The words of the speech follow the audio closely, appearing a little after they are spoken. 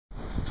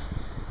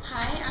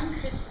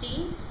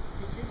Christy.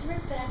 This is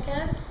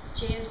Rebecca.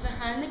 Jay is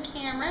behind the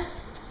camera,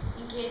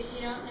 in case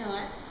you don't know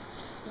us.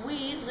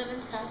 We live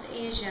in South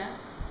Asia,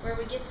 where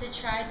we get to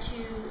try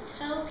to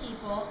tell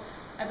people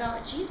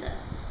about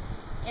Jesus.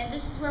 And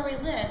this is where we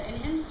live.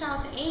 And in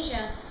South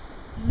Asia,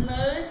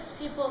 most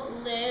people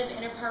live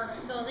in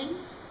apartment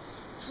buildings,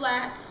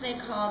 flats they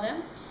call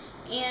them,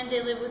 and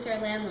they live with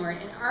their landlord.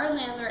 And our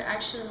landlord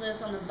actually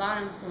lives on the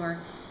bottom floor,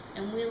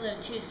 and we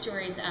live 2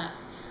 stories up.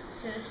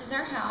 So this is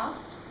our house.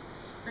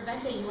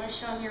 Rebecca, you want to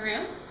show them your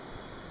room?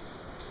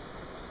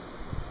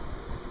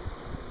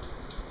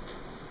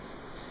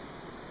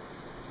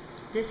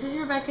 This is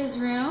Rebecca's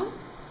room.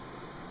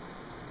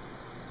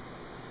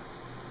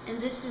 And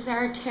this is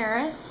our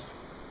terrace.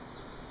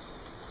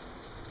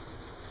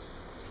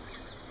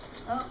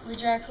 Oh, we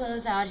dry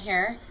clothes out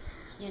here.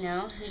 You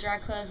know, you dry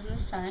clothes in the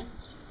sun.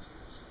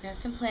 We have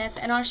some plants.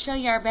 And I'll show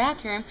you our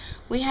bathroom.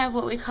 We have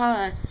what we call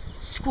a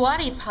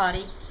squatty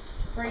potty,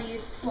 where you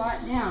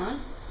squat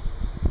down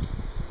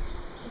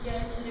to go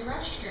to the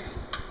restroom.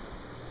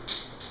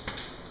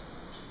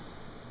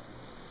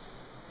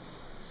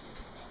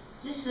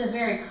 This is a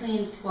very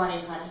clean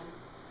squatty potty.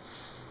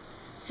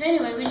 So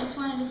anyway, we just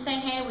wanted to say,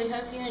 hey, we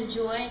hope you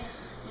enjoy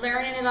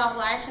learning about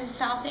life in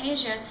South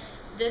Asia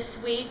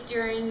this week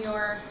during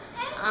your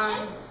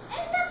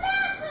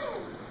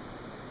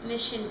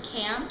mission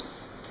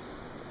camps.